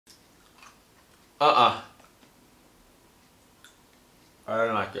I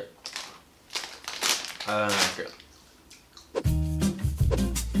don't like it. I don't like it.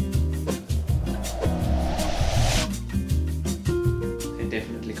 I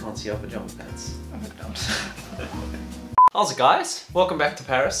definitely can't see our pajama pants. I hope not. How's it, guys? Welcome back to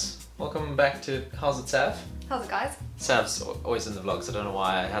Paris. Welcome back to How's it, Sav? How's it, guys? Sav's always in the vlogs, I don't know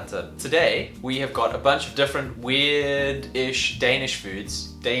why I had to. Today, we have got a bunch of different weird-ish Danish foods.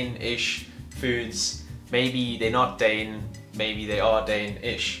 Danish foods. Maybe they're not Dane, maybe they are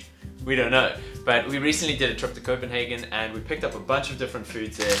Dane-ish. We don't know. But we recently did a trip to Copenhagen and we picked up a bunch of different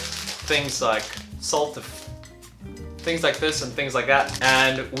foods there. Things like things like this and things like that.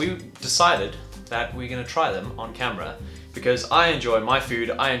 And we decided that we're gonna try them on camera because I enjoy my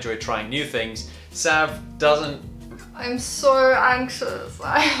food, I enjoy trying new things. Sav doesn't. I'm so anxious.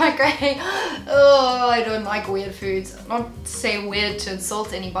 I don't like weird foods. Not to say weird to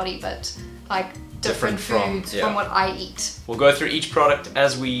insult anybody, but like different foods from what I eat. We'll go through each product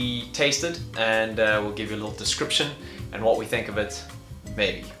as we taste it and we'll give you a little description and what we think of it,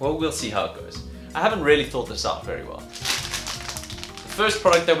 maybe. Well, we'll see how it goes. I haven't really thought this out very well. The first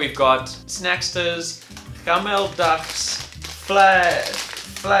product that we've got, Snacksters, Gameldags,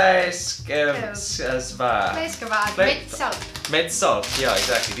 Met salt. Yeah,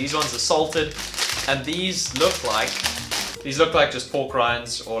 exactly. These ones are salted, and these look like just pork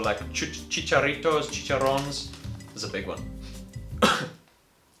rinds or like chicharrons. There's a big one.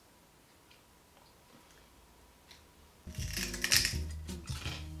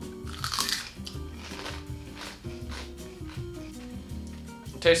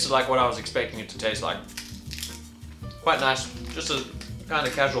 It tasted like what I was expecting it to taste like. Quite nice. Just a kind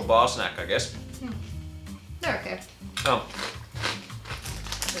of casual bar snack, I guess. They're okay. Oh.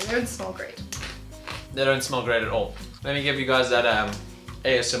 They don't smell great. They don't smell great at all. Let me give you guys that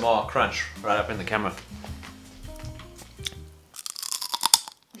ASMR crunch right up in the camera.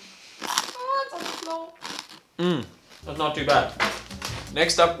 That's not too bad.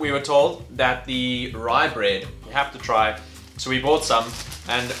 Next up, we were told that the rye bread you have to try. So we bought some,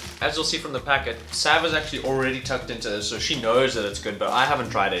 and as you'll see from the packet, Sav is actually already tucked into this, so she knows that it's good, but I haven't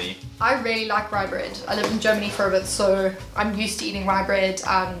tried any. I really like rye bread. I lived in Germany for a bit, so I'm used to eating rye bread,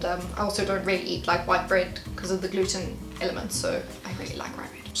 and I also don't really eat like white bread because of the gluten element, so I really like rye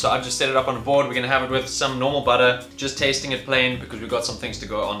bread. So I've just set it up on the board. We're gonna have it with some normal butter, just tasting it plain because we've got some things to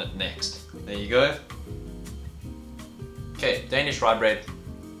go on it next. There you go. Okay, Danish rye bread.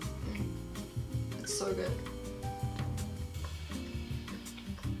 It's so good.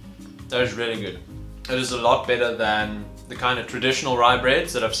 That is really good. It is a lot better than the kind of traditional rye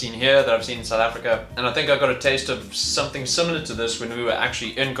breads that I've seen here, that I've seen in South Africa. And I think I got a taste of something similar to this when we were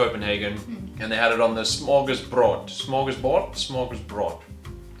actually in Copenhagen and they had it on the smorgasbord. Smorgasbord.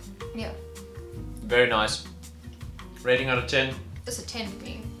 Yeah. Very nice. Rating out of 10? It's a 10 for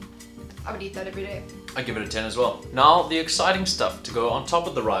me. I would eat that every day. I give it a 10 as well. Now the exciting stuff to go on top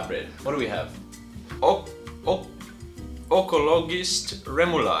of the rye bread. What do we have? Økologisk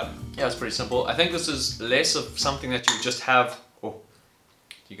remoulade. Yeah, it's pretty simple. I think this is less of something that you just have. Oh,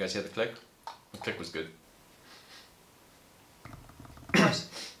 do you guys hear the click? The click was good. Nice.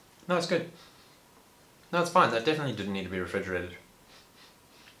 No, it's good. No, it's fine. That definitely didn't need to be refrigerated.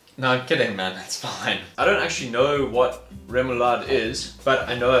 No, I'm kidding, man. It's fine. I don't actually know what remoulade is, but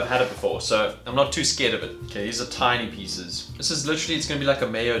I know I've had it before, so I'm not too scared of it. Okay, these are tiny pieces. This is literally, it's gonna be like a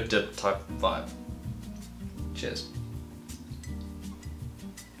mayo dip type vibe. Cheers.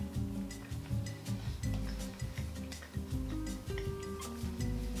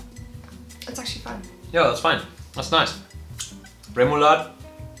 It's actually fine. Yeah, that's fine. That's nice. Remoulade,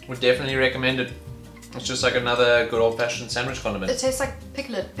 would definitely recommend it. It's just like another good old-fashioned sandwich condiment. It tastes like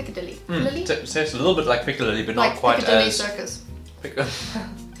Piccadilly. It tastes a little bit like Piccadilly, but like not quite Piccadilly as... Circus.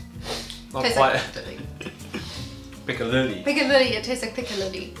 Not tastes quite... like Piccadilly. Piccadilly. Piccadilly, it tastes like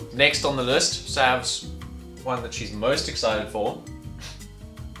Piccadilly. Next on the list, Sav's one that she's most excited for.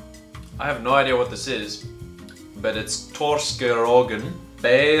 I have no idea what this is, but it's torskerogen.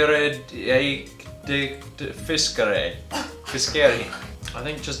 Fiskere. I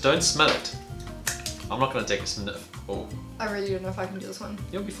think just don't smell it. I'm not gonna take a sniff. Oh. I really don't know if I can do this one.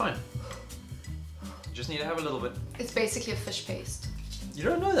 You'll be fine. You just need to have a little bit. It's basically a fish paste. You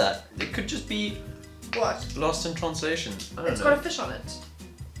don't know that. It could just be what? Lost in translation. I don't know. It's got a fish on it.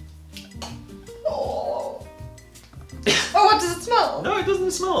 Oh. Oh, what does it smell? No, it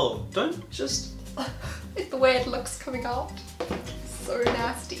doesn't smell. Don't just... It's the way it looks coming out. So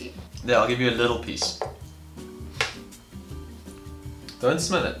nasty. There, I'll give you a little piece. Don't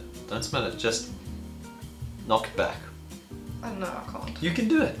smell it. Don't smell it. Just knock it back. I don't know, I can't. You can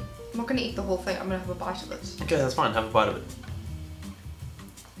do it. I'm not gonna eat the whole thing, I'm gonna have a bite of it. Okay, that's fine, have a bite of it.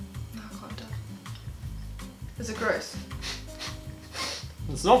 No, I can't do it. Is it gross?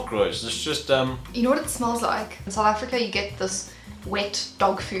 It's not gross, it's just You know what it smells like? In South Africa you get this wet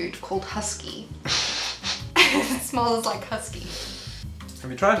dog food called husky. It smells like husky. Have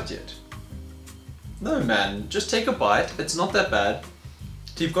you tried it yet? No man, just take a bite, it's not that bad.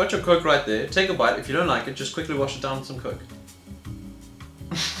 So you've got your Coke right there, take a bite, if you don't like it, just quickly wash it down with some Coke.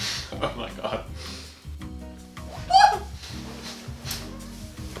 Oh my god.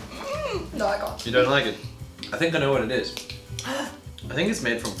 No, I can't. You don't like it? I think I know what it is. I think it's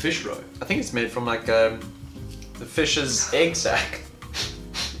made from fish roe. I think it's made from like the fish's egg sac.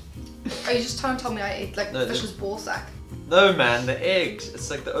 Are you just trying to tell me I ate like No, fish's ball sack? No man, the eggs. It's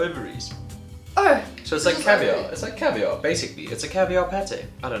like the ovaries. Oh! So it's like caviar. It's like caviar, basically. It's a caviar pate.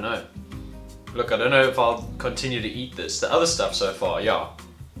 I don't know. Look, I don't know if I'll continue to eat this. The other stuff so far, yeah.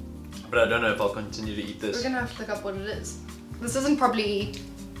 But I don't know if I'll continue to eat this. We're gonna have to look up what it is. This isn't probably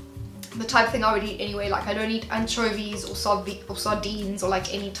the type of thing I would eat anyway. Like I don't eat anchovies or sardines or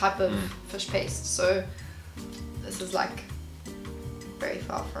like any type of fish paste. So this is like very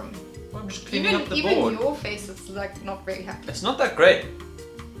far from. Well, I'm just cleaning up the board. Even your face is like not very happy. It's not that great.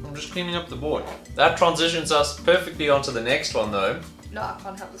 I'm just cleaning up the board. That transitions us perfectly onto the next one though. No, I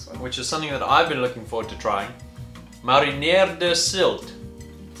can't have this one. Which is something that I've been looking forward to trying. Marinière de silt.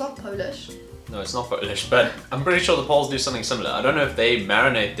 It's not Polish. No, it's not Polish, but I'm pretty sure the Poles do something similar. I don't know if they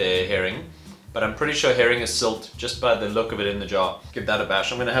marinate their herring, but I'm pretty sure herring is silt just by the look of it in the jar. Give that a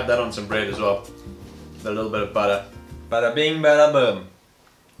bash. I'm gonna have that on some bread as well. With a little bit of butter. Bada bing, bada boom.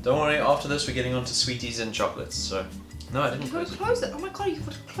 Don't worry, after this we're getting onto sweeties and chocolates, so... No, I didn't You've got close to it. close it. Oh my god, you've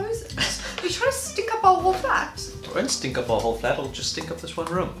got to close it. You're trying to stink up our whole flat. I won't stink up our whole flat, I'll just stink up this one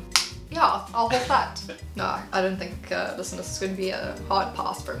room. Yeah, our whole flat. No, I don't think, listen, this is going to be a hard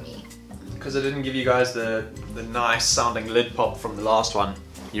pass for me. Because I didn't give you guys the nice sounding lid pop from the last one.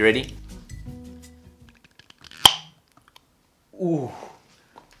 You ready? Ooh.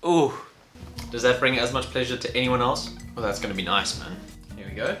 Ooh. Does that bring as much pleasure to anyone else? Well, that's gonna be nice, man. Here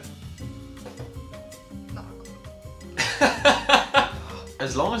we go. No.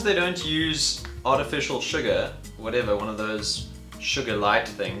 As long as they don't use artificial sugar, whatever, one of those sugar light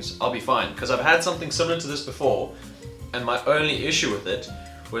things, I'll be fine. Because I've had something similar to this before, and my only issue with it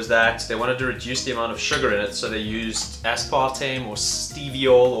was that they wanted to reduce the amount of sugar in it, so they used aspartame or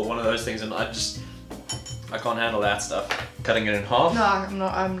steviol or one of those things, and I can't handle that stuff. Cutting it in half. No,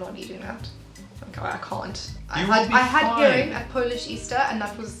 I'm not eating that. Okay, I can't. I will be had fine. herring at Polish Easter, and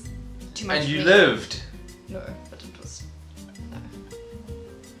that was too much. And you for me. lived. No, but it was. No.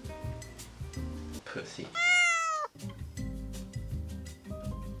 Pussy.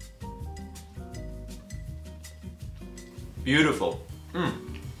 Beautiful.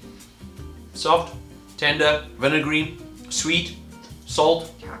 Soft, tender, vinegary, sweet,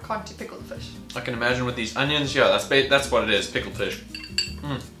 salt. Yeah, I can't do pickled fish. I can imagine with these onions. Yeah, that's what it is. Pickled fish.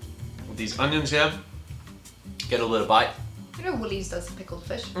 With these onions here, get a little bite. You know Woolies does pickled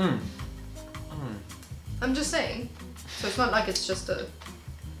fish. Mm. I'm just saying. So it's not like it's just a...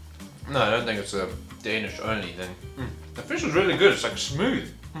 No, I don't think it's a Danish only thing. The fish is really good. It's like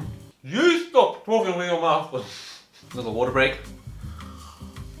smooth. You stop talking with your mouth. Little water break.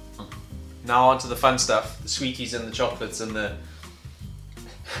 Now on to the fun stuff. The sweeties and the chocolates and the...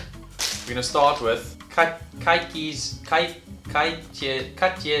 We're gonna start with Katje's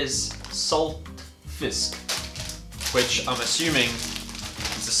salt fisk, which I'm assuming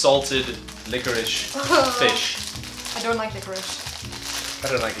is a salted licorice fish. I don't like licorice. I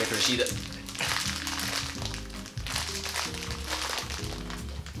don't like licorice either.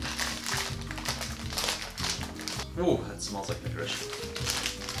 Ooh, that smells like licorice.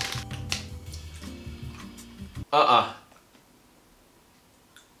 I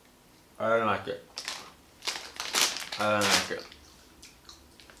don't like it. I don't like it.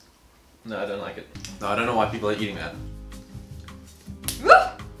 No, I don't like it. No, I don't know why people are eating that.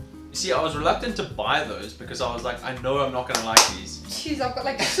 You see, I was reluctant to buy those because I was like, I know I'm not gonna like these. Jeez, I've got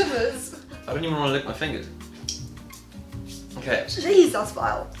like shivers. I don't even want to lick my fingers. Okay. Jeez, that's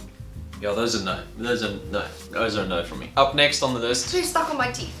vile. Yeah, those are no. Those are no. Those are no from me. Up next on the list. Too stuck on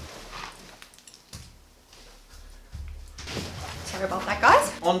my teeth. Sorry about that,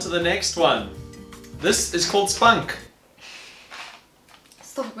 guys. On to the next one. This is called spunk.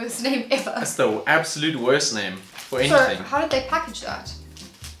 It's the worst name ever. That's the absolute worst name for anything. So, how did they package that?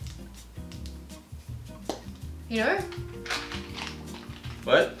 You know?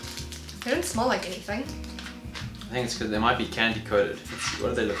 What? They don't smell like anything. I think it's because they might be candy coated. Let's see, what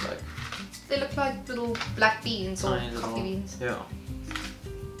do they look like? They look like little black beans or Tiny coffee little- beans. Yeah.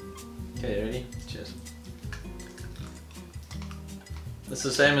 Okay, ready? Cheers. It's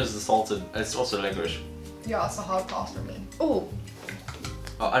the same as the salted. It's also licorice. Yeah, it's a hard pass for me. Oh.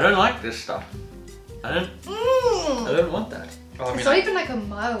 Oh, I don't like this stuff. I don't want that. Oh, I mean, it's not even like a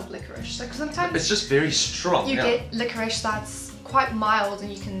mild licorice. Like sometimes it's just very strong. you get licorice that's quite mild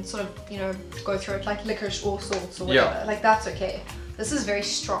and you can sort of, you know, go through it, like licorice or salts or whatever. Yeah. Like that's okay. This is very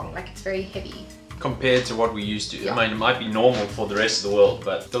strong, like it's very heavy. Compared to what we used to. Yeah. I mean, it might be normal for the rest of the world,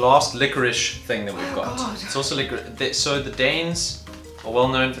 but the last licorice thing that we've got. God. It's also licorice. So the Danes are well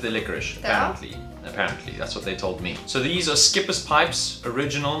known for their licorice, apparently. Apparently, that's what they told me. So these are Skipper's Pipes,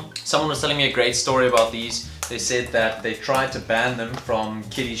 original. Someone was telling me a great story about these. They said that they tried to ban them from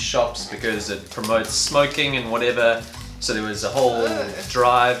kiddies' shops because it promotes smoking and whatever. So there was a whole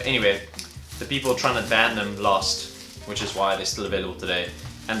drive. Anyway, the people trying to ban them lost, which is why they're still available today.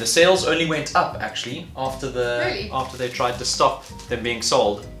 And the sales only went up actually after after they tried to stop them being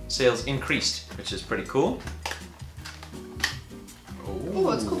sold. Sales increased, which is pretty cool. Oh,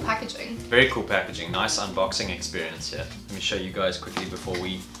 it's cool packaging. Very cool packaging. Nice unboxing experience here. Let me show you guys quickly before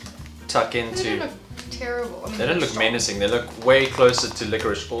we tuck into. They don't look terrible. I mean, they don't look strong. menacing. They look way closer to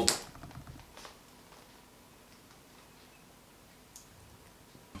licorice.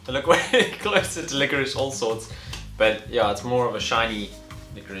 They look way closer to licorice all sorts. But yeah, it's more of a shiny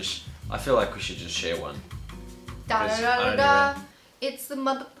licorice. I feel like we should just share one. Da da da da da. It's the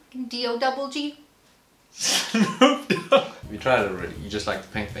motherfucking D-O-double-G. Have you tried it already? You just like the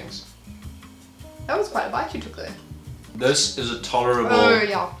pink things. That was quite a bite you took there. This is a tolerable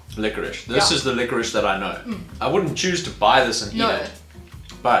licorice. This is the licorice that I know. I wouldn't choose to buy this and eat it.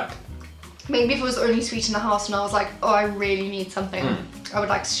 But maybe if it was only sweet in the house and I was like, oh, I really need something, I would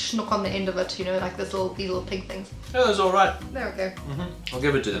like schnook on the end of it, you know, like these little pink things. Yeah, that's alright. There we go. I'll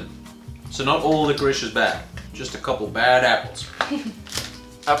give it to them. So not all licorice is bad. Just a couple bad apples.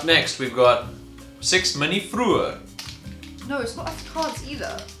 Up next we've got 6 mini fruer. No, it's not Afrikaans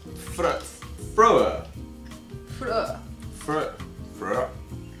either. Fruer. Fruer.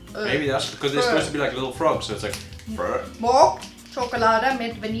 Maybe that's because they're supposed to be like little frogs, so it's like fruer. Milk chocolade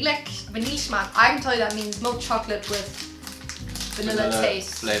met vanilla smaak. I can tell you that means milk chocolate with vanilla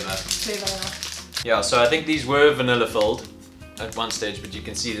taste. Flavor. Flavor. Yeah, so I think these were vanilla filled at one stage, but you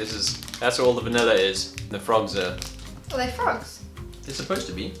can see that's where all the vanilla is. The frogs are. Are they frogs? They're supposed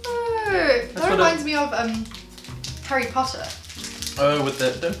to be. No, that reminds me of Harry Potter. Oh, with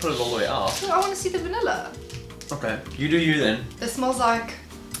the don't put it all the way out. No, I want to see the vanilla. Okay, you do you then. It smells like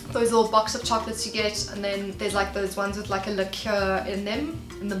those little box of chocolates you get, and then there's like those ones with like a liqueur in them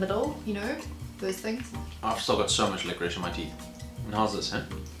in the middle, you know, those things. I've still got so much licorice in my teeth. And how's this, huh?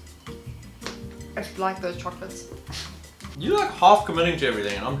 I like those chocolates. You're like half committing to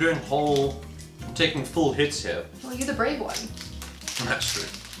everything, and I'm doing I'm taking full hits here. Well, you're the brave one. That's true.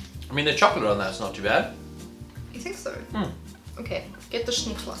 I mean, the chocolate on that's not too bad. You think so? Okay, get the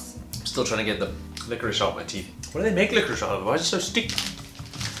schnitzels. I'm still trying to get the licorice out of my teeth. What do they make licorice out of? Why is it so sticky?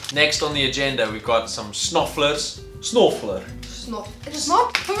 Next on the agenda, we've got some snofflers. Snorfler. It's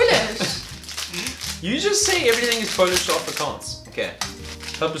not Polish. You just say everything is Polish to Afrikaans. Okay,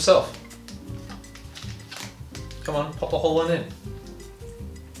 help yourself. Come on, pop a whole one in.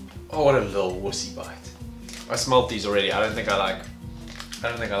 Oh, what a little wussy bite. I smelled these already. I don't think I like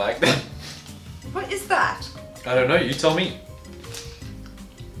them. What is that? I don't know, you tell me.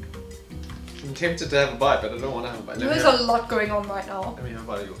 I'm tempted to have a bite, but I don't want to have a bite. There's a lot going on right now. Let me have a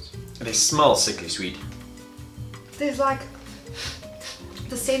bite of yours. They smell sickly sweet. There's like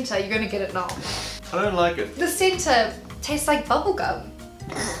the center, you're gonna get it now. I don't like it. The center tastes like bubblegum.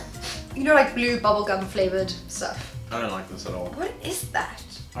 You know, like blue bubblegum flavored stuff. I don't like this at all. What is that?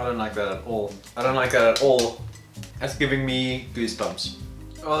 I don't like that at all. I don't like that at all. That's giving me goosebumps.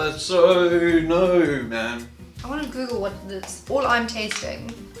 Oh, that's so no, man. I want to Google what it is. All I'm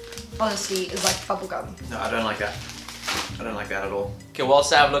tasting, honestly, is like bubblegum. No, I don't like that. I don't like that at all. Okay, while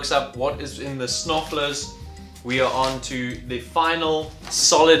Sav looks up what is in the snofflers, we are on to the final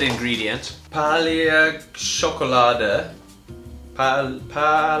solid ingredient. Palia chocolade.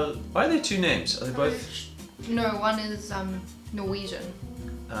 Why are there two names? Are they both? No, one is Norwegian.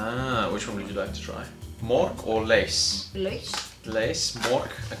 Ah, which one would you like to try? Mork or lace? Lace. Lace, mork.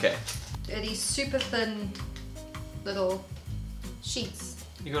 Okay. They're these super thin little sheets.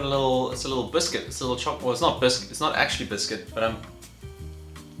 You got a little. It's a little biscuit. It's a little chocolate. Well, it's not biscuit. It's not actually biscuit, but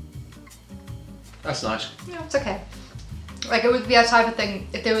that's nice. Yeah, it's okay. Like it would be a type of thing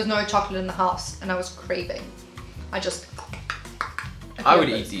if there was no chocolate in the house and I was craving. I would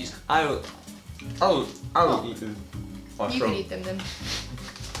eat these. I would eat them. You can eat them then.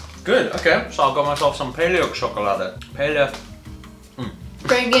 Good, okay. So I've got myself some paleo chocolate. Paleo.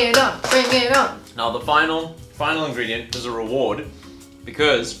 Bring it on, bring it on. Now the final ingredient is a reward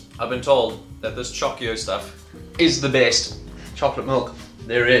because I've been told that this Choccio stuff is the best chocolate milk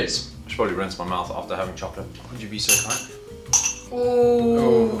there is. I should probably rinse my mouth after having chocolate. Would you be so kind?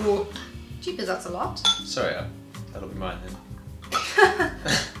 Oh. Jeepers, that's a lot. Sorry, that'll be mine then.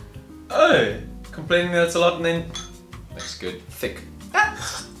 Oh, complaining that it's a lot and then looks good, thick.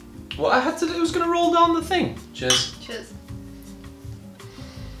 Ah. Well, it was gonna roll down the thing. Cheers. Cheers.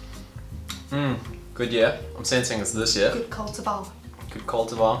 Good year. I'm sensing it's this year. Good cultivar. Good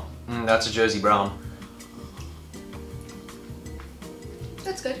cultivar. That's a Jersey brown.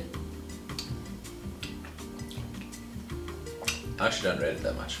 That's good. I actually don't rate it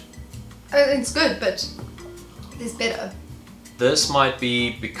that much. It's good, but there's better. This might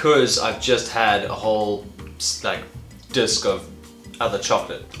be because I've just had a whole like disc of other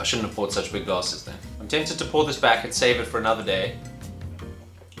chocolate. I shouldn't have bought such big glasses then. I'm tempted to pour this back and save it for another day.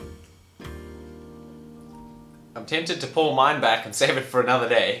 I'm tempted to pull mine back and save it for another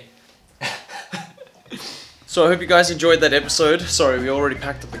day. So I hope you guys enjoyed that episode. Sorry, we already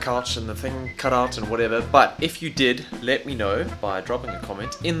packed up the couch and the thing cut out and whatever. But if you did, let me know by dropping a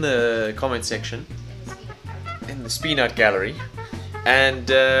comment in the comment section in the Speednut gallery. And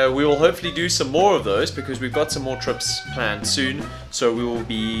we will hopefully do some more of those because we've got some more trips planned soon. So we will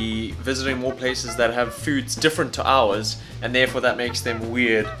be visiting more places that have foods different to ours, and therefore that makes them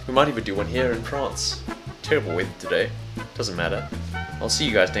weird. We might even do one here in France. Terrible weather today. Doesn't matter. I'll see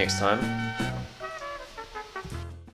you guys next time.